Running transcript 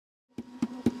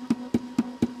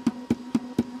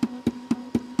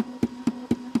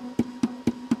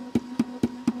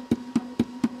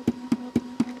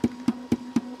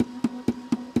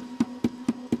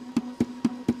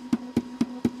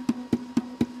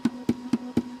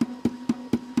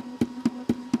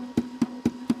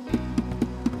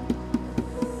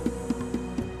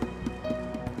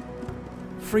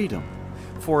Freedom.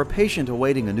 For a patient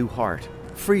awaiting a new heart,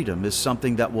 freedom is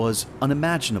something that was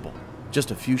unimaginable just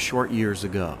a few short years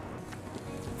ago.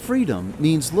 Freedom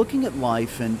means looking at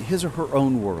life in his or her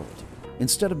own world,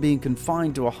 instead of being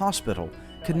confined to a hospital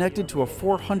connected to a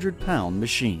 400-pound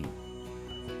machine.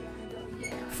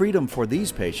 Freedom for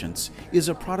these patients is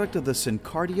a product of the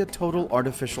CardioWest Total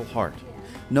Artificial Heart,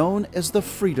 known as the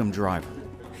Freedom Driver.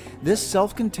 This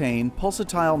self-contained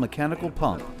pulsatile mechanical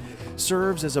pump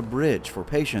serves as a bridge for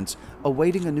patients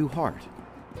awaiting a new heart.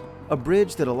 A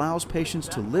bridge that allows patients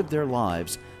to live their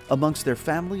lives amongst their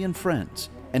family and friends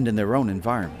and in their own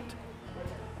environment.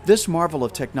 This marvel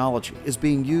of technology is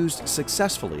being used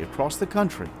successfully across the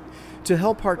country to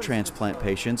help heart transplant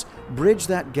patients bridge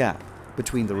that gap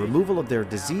between the removal of their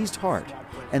diseased heart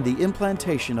and the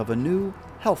implantation of a new,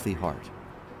 healthy heart.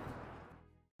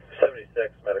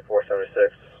 76, Medic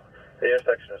 476. The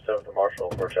intersection of 7th and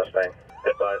Marshall for chest pain.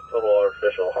 Advised total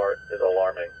artificial heart is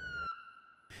alarming.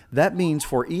 That means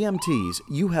for EMTs,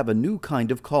 you have a new kind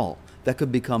of call that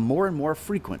could become more and more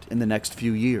frequent in the next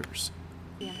few years.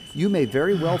 You may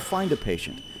very well find a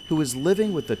patient who is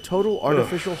living with the Total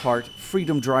Artificial Heart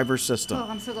Freedom Driver system. Oh,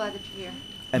 I'm so glad that you're here.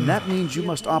 And that means you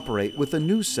must operate with a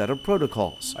new set of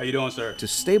protocols. How you doing, sir? To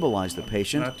stabilize the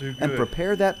patient and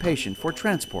prepare that patient for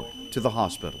transport to the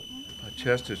hospital. My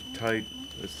chest is tight.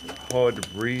 It's hard to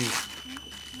breathe.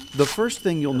 The first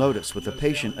thing you'll notice with a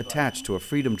patient attached to a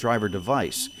Freedom Driver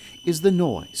device is the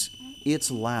noise.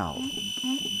 It's loud.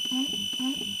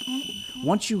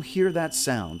 Once you hear that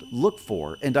sound, look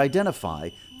for and identify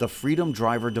the Freedom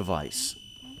Driver device.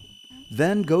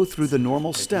 Then go through the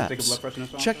normal steps.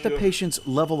 Check the patient's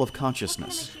level of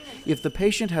consciousness. If the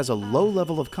patient has a low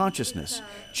level of consciousness,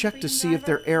 check to see if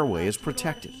their airway is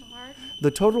protected.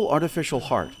 The Total Artificial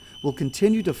Heart will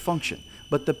continue to function,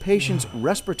 but the patient's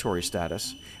respiratory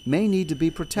status may need to be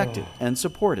protected and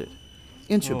supported.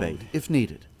 Intubate if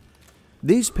needed.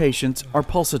 These patients are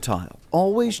pulsatile.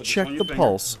 Always check the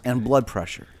pulse and blood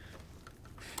pressure.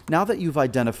 Now that you've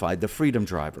identified the Freedom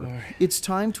Driver, it's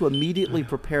time to immediately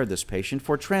prepare this patient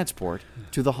for transport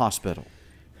to the hospital.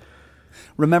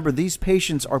 Remember, these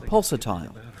patients are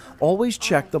pulsatile. Always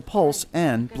check the pulse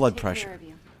and blood pressure.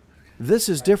 This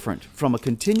is different from a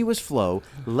continuous flow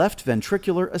left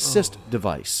ventricular assist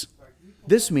device.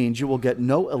 This means you will get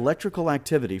no electrical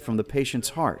activity from the patient's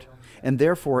heart, and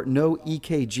therefore no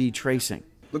EKG tracing.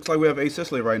 Looks like we have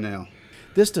asystole right now.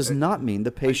 This does not mean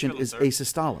the patient is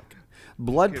asystolic.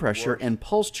 Blood pressure and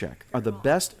pulse check are the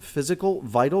best physical,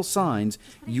 vital signs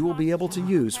you will be able to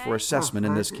use for assessment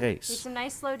in this case. Take some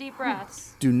nice, slow, deep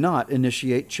breaths. Do not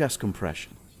initiate chest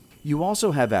compression. You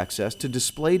also have access to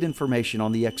displayed information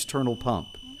on the external pump.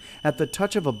 At the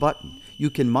touch of a button,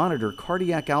 you can monitor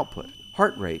cardiac output,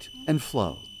 heart rate, and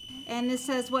flow. And this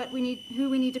says who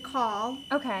we need to call.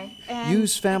 Okay.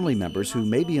 Use family members who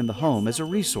may be in the home as a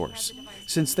resource,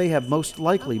 since they have most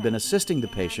likely been assisting the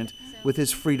patient with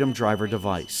his Freedom Driver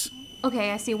device.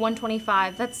 Okay, I see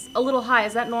 125. That's a little high.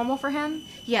 Is that normal for him?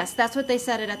 Yes, that's what they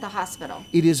said it at the hospital.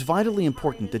 It is vitally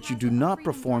important that you do not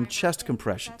perform chest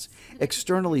compressions,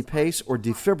 externally pace or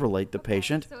defibrillate the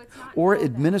patient, or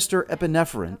administer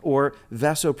epinephrine or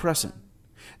vasopressin.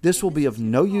 This will be of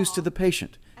no use to the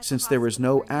patient, since there is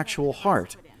no actual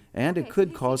heart, and it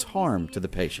could cause harm to the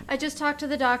patient. I just talked to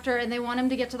the doctor, and they want him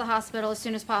to get to the hospital as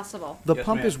soon as possible. The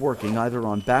pump is working either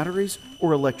on batteries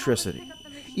or electricity.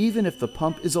 Even if the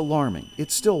pump is alarming,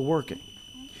 it's still working.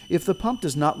 If the pump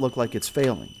does not look like it's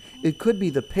failing, it could be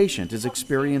the patient is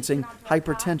experiencing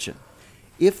hypertension.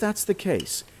 If that's the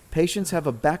case, patients have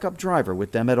a backup driver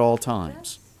with them at all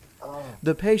times.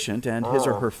 The patient and his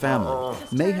or her family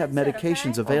may have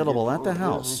medications available at the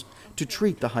house to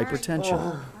treat the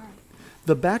hypertension.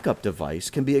 The backup device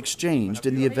can be exchanged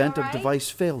in the event of device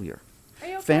failure.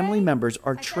 Family members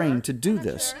are trained to do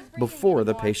this before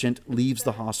the patient leaves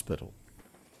the hospital.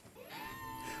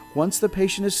 Once the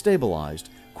patient is stabilized,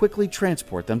 quickly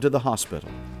transport them to the hospital.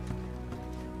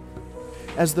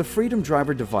 As the Freedom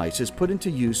Driver device is put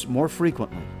into use more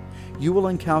frequently, you will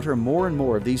encounter more and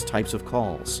more of these types of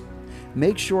calls.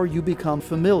 Make sure you become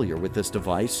familiar with this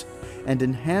device and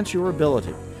enhance your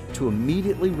ability to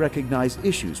immediately recognize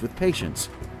issues with patients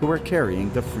who are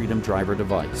carrying the Freedom Driver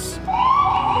device.